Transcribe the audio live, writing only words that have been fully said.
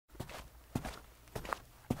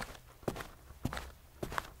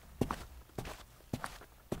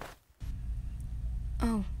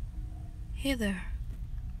Hey there.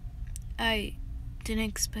 I didn't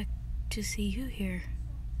expect to see you here.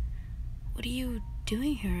 What are you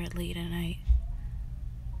doing here late at night?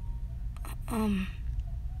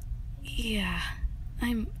 Yeah,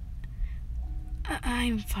 I'm...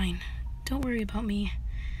 I'm fine. Don't worry about me.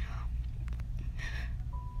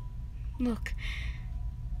 Look,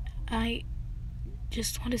 I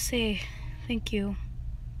just want to say thank you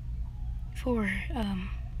for,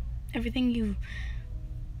 everything you...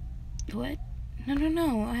 What?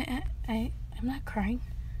 No, I'm not crying.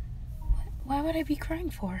 Why would I be crying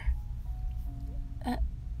for? What?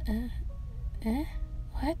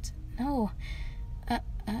 No.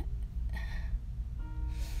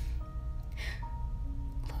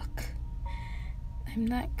 Look, I'm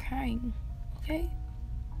not crying, okay?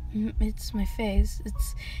 It's my face.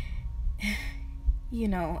 It's... You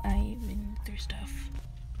know, I've been through stuff.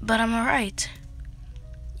 But I'm alright.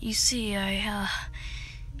 You see,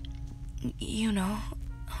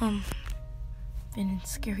 been in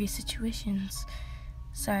scary situations.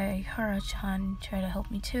 Saihara-chan tried to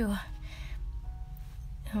help me too.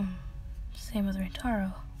 Same with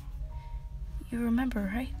Rentaro. You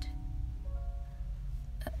remember, right?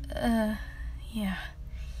 Yeah.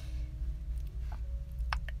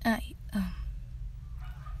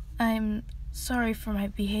 I'm sorry for my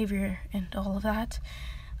behavior and all of that.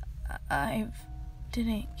 I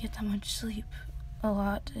didn't get that much sleep a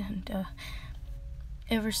lot, and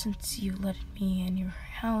ever since you let me in your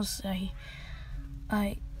house, I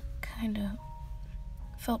kinda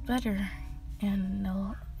felt better and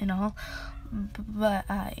all, but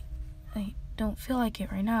I don't feel like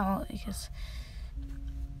it right now because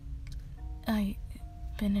I've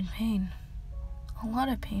been in pain. A lot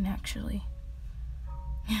of pain, actually.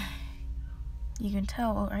 You can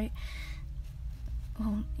tell, right?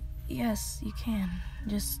 Well, yes, you can.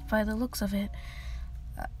 Just by the looks of it.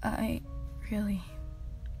 I really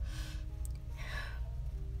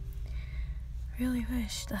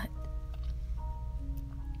wish that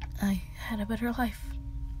I had a better life.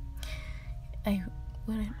 I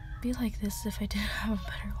wouldn't be like this if I didn't have a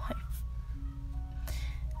better life.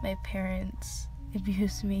 My parents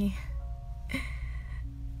abused me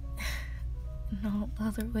in all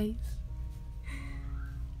other ways.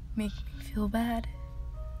 Make me feel bad.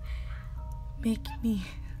 Make me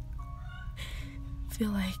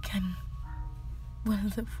feel like I'm one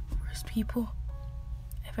of the worst people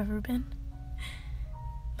I've ever been.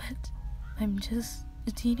 But I'm just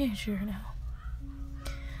a teenager now.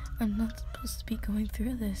 I'm not supposed to be going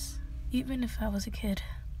through this, even if I was a kid.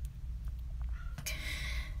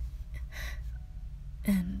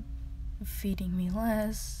 And feeding me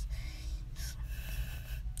less,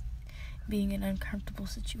 being in uncomfortable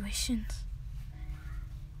situations,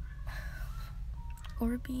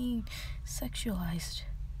 or being sexualized.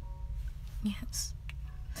 Yes.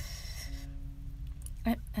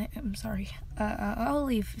 I'm sorry. I'll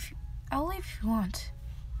leave. I'll leave if you want.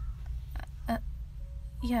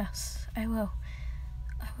 Yes, I will.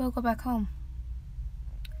 I will go back home.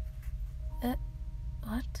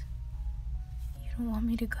 What? You don't want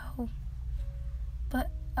me to go? But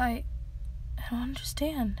I don't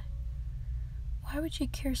understand. Why would you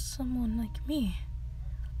care someone like me?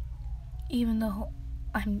 Even though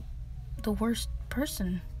I'm the worst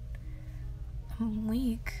person. I'm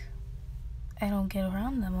weak. I don't get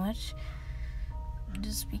around that much.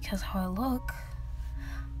 Just because how I look.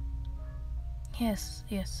 Yes.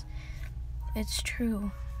 It's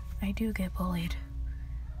true. I do get bullied.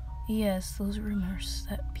 Yes, those rumors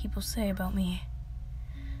that people say about me.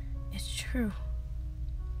 It's true.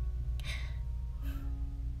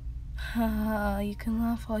 You can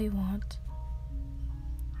laugh all you want.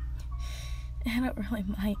 I don't really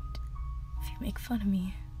mind if you make fun of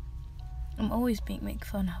me. I'm always being made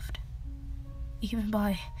fun of. Even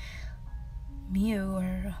by Miu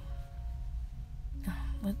or...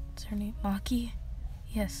 what's her name? Maki?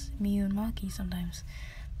 Yes, Miu and Maki sometimes.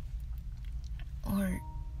 Or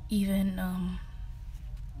even,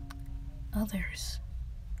 others.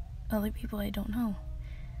 Other people I don't know.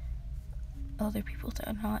 Other people that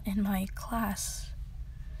are not in my class.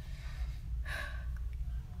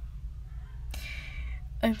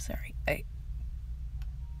 I'm sorry. I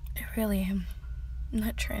really am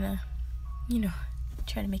not trying to,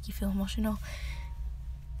 try to make you feel emotional.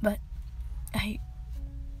 But I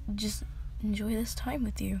just enjoy this time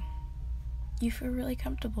with you. You feel really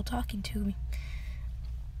comfortable talking to me.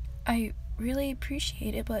 I really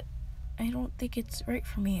appreciate it, but I don't think it's right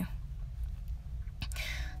for me.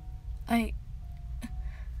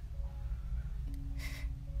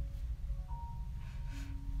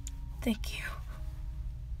 Thank you.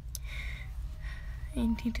 I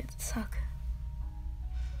needed to talk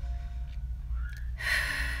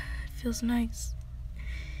feels nice.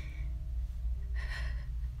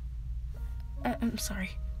 I'm sorry.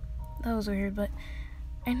 That was weird, but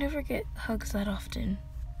I never get hugs that often.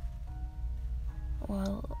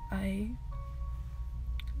 Well, I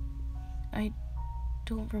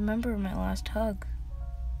don't remember my last hug.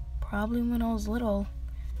 Probably when I was little.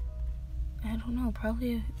 I don't know,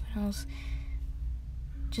 probably when I was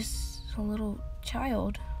just a little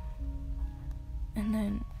child. And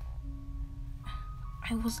then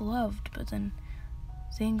I was loved, but then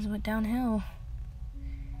things went downhill.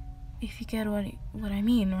 If you get what I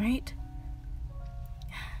mean, right?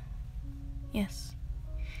 Yes.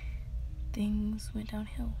 Things went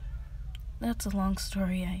downhill. That's a long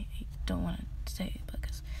story. I don't want to say it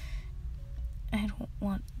because I don't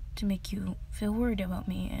want to make you feel worried about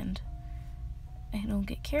me, and I don't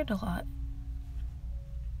get cared a lot.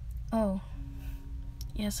 Oh,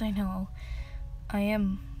 yes, I know. I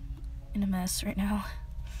am in a mess right now.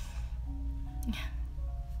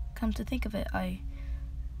 Come to think of it, I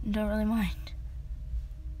don't really mind.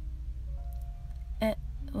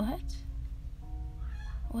 What?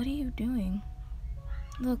 What are you doing?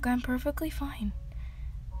 Look, I'm perfectly fine.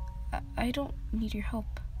 I don't need your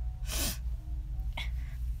help.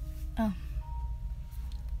 No.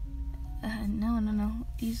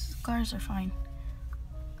 These scars are fine.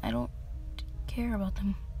 I don't care about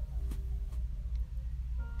them.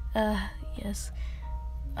 Yes.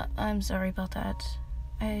 I'm sorry about that.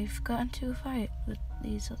 I've gotten into a fight with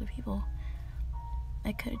these other people.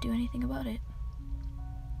 I couldn't do anything about it.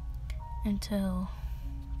 Until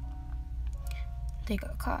they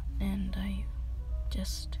got caught, and I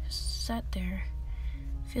just sat there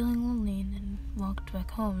feeling lonely, and then walked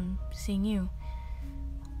back home seeing you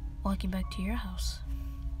walking back to your house.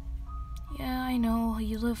 Yeah, I know,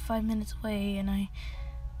 you live 5 minutes away and I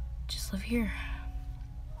just live here.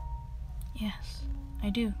 Yes,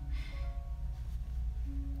 I do.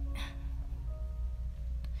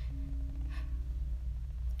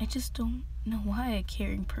 I just don't know why a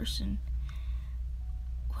caring person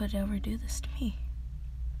would ever do this to me.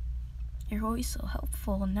 You're always so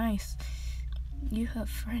helpful and nice. You have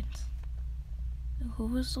friends.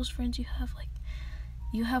 Who is those friends you have? Like,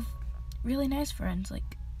 you have really nice friends,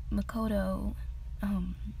 like Makoto,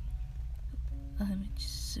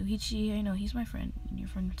 Suichi, I know, he's my friend, and you're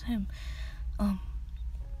friends with him.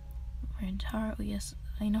 Rentaro, yes,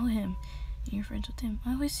 I know him, and you're friends with him.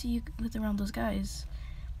 I always see you with around those guys.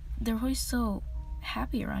 They're always so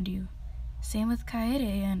happy around you. Same with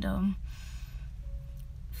Kaede and,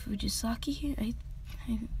 Fujisaki,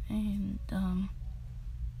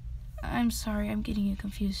 I'm sorry, I'm getting you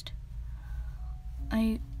confused.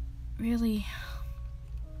 I'm really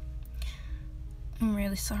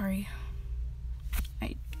sorry.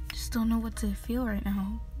 I just don't know what to feel right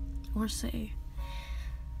now, or say.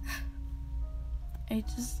 I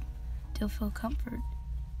just still feel comfort,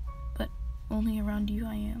 but only around you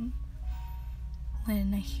I am.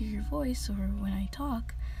 When I hear your voice, or when I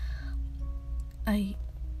talk, I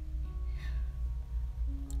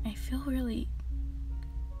feel really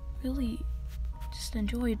just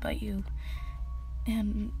enjoyed by you.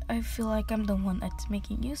 And I feel like I'm the one that's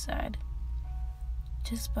making you sad.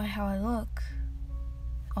 Just by how I look.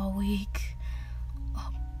 All weak,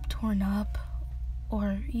 torn up,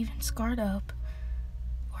 or even scarred up,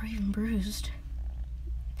 or even bruised.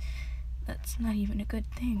 That's not even a good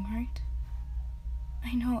thing, right?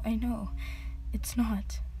 I know. It's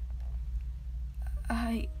not.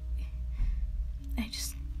 I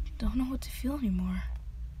just don't know what to feel anymore.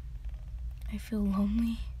 I feel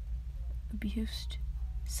lonely, abused,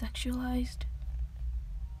 sexualized.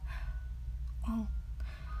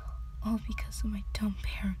 All because of my dumb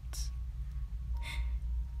parents.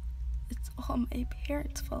 It's all my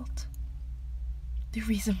parents' fault. The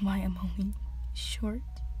reason why I'm only short.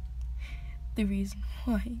 The reason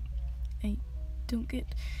why I don't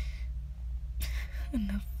get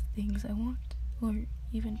enough things I want, or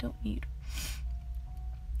even don't need.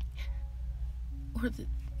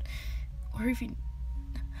 Or even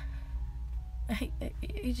I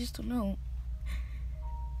just don't know.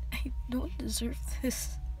 I don't deserve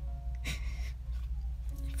this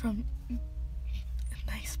from a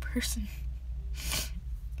nice person.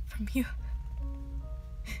 From you.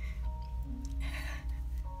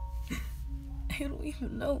 I don't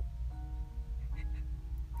even know.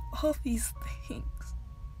 All these things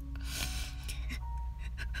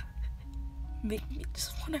make me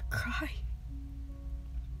just want to cry.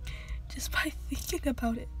 Just by thinking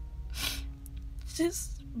about it.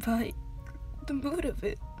 Just by the mood of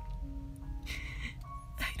it.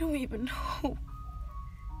 I don't even know.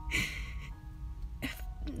 I've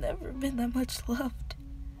never been that much loved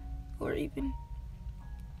or even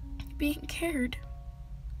being cared.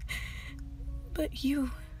 But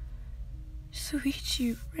you,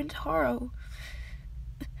 Suichi, Rentaro,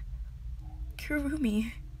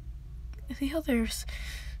 Kurumi, the others,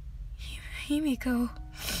 Himiko,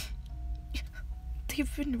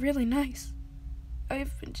 they've been really nice.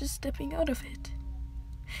 I've been just stepping out of it.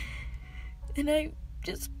 And I've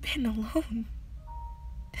just been alone.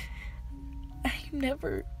 I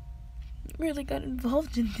never really got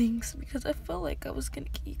involved in things because I felt like I was gonna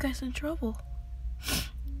get you guys in trouble.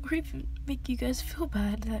 Or even make you guys feel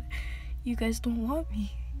bad that you guys don't want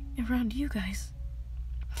me around you guys.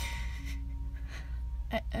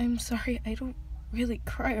 I'm sorry, I don't really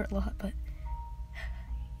cry a lot, but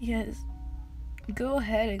yes, go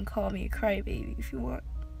ahead and call me a crybaby if you want.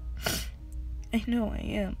 I know I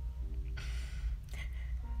am.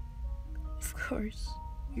 Of course,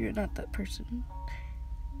 you're not that person.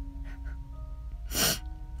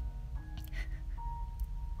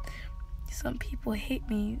 Some people hate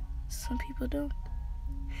me, some people don't.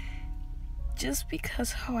 Just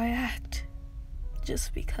because how I act.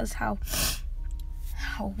 Just because how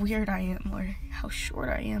weird I am, or how short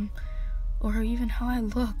I am, or even how I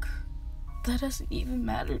look. That doesn't even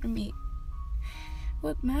matter to me.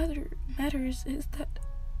 What matters is that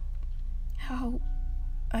how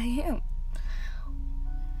I am.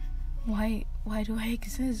 Why do I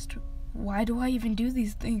exist? Why do I even do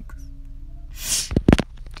these things?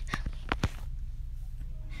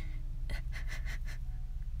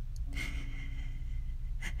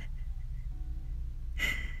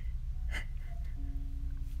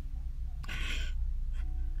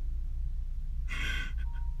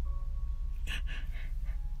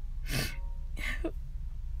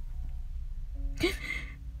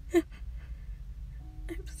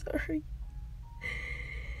 I'm sorry.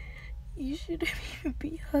 You shouldn't even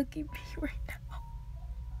be hugging me right now.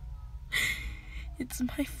 It's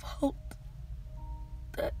my fault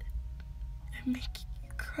that I'm making you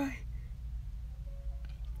cry.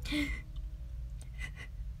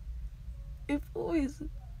 I've always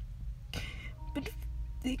been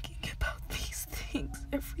thinking about these things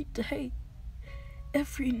every day,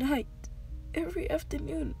 every night, every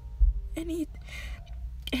afternoon, any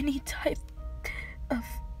type of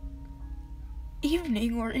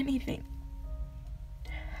evening or anything.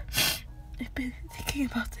 I've been thinking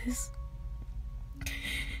about this,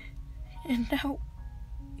 and now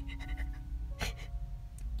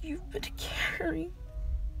you've been caring,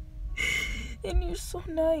 and you're so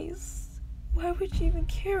nice. Why would you even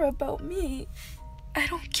care about me? I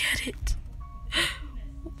don't get it.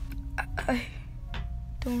 I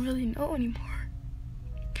don't really know anymore.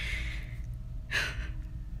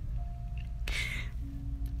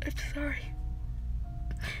 I'm sorry.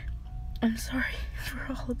 I'm sorry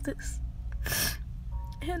for all of this.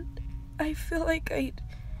 And I feel like I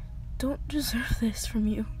don't deserve this from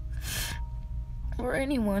you. Or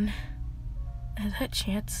anyone. At that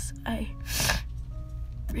chance, I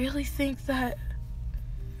really think that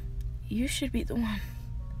you should be the one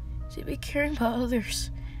to be caring about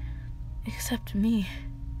others. Except me.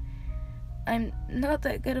 I'm not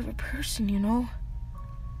that good of a person, you know?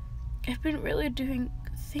 I've been really doing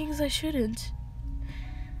things I shouldn't.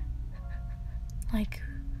 Like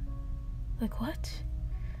what?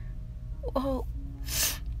 Well,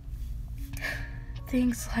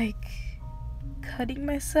 things like cutting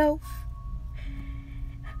myself,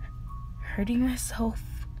 hurting myself,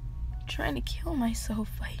 trying to kill myself.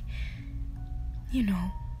 You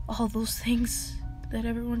know, all those things that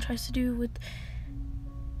everyone tries to do with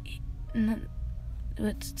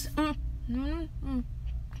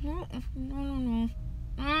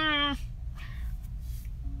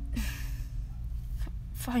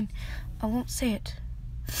Fine, I won't say it.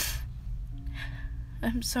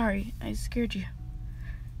 I'm sorry, I scared you.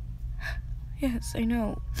 Yes, I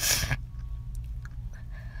know.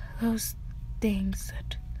 Those things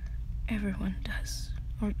that everyone does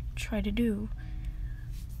or try to do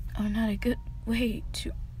are not a good way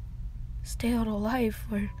to stay out of life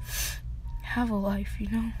or have a life, you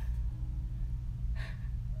know?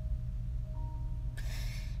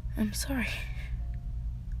 I'm sorry.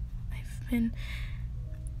 I've been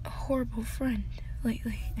a horrible friend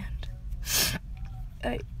lately, and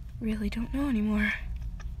I really don't know anymore.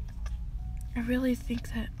 I really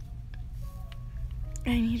think that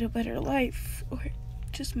I need a better life, or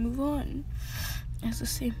just move on. It's the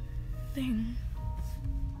same thing.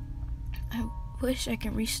 I wish I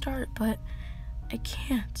could restart, but I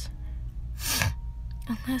can't.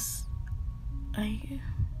 Unless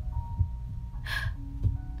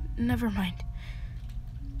never mind.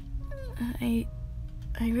 I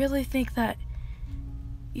really think that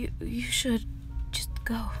You should just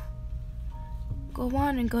go. Go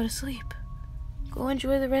on and go to sleep. Go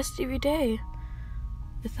enjoy the rest of your day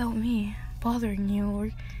without me bothering you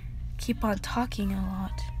or keep on talking a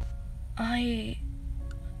lot. I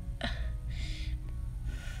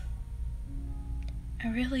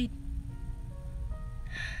really...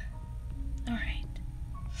 Alright.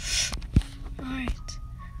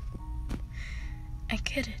 I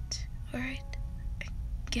get it, alright? I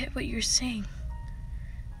get what you're saying.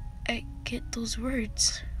 I get those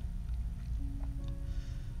words.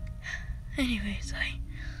 Anyways,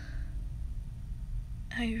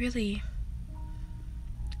 I really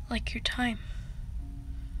like your time.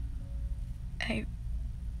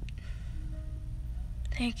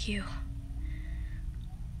 Thank you.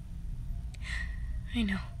 I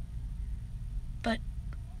know. But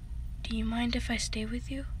do you mind if I stay with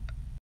you?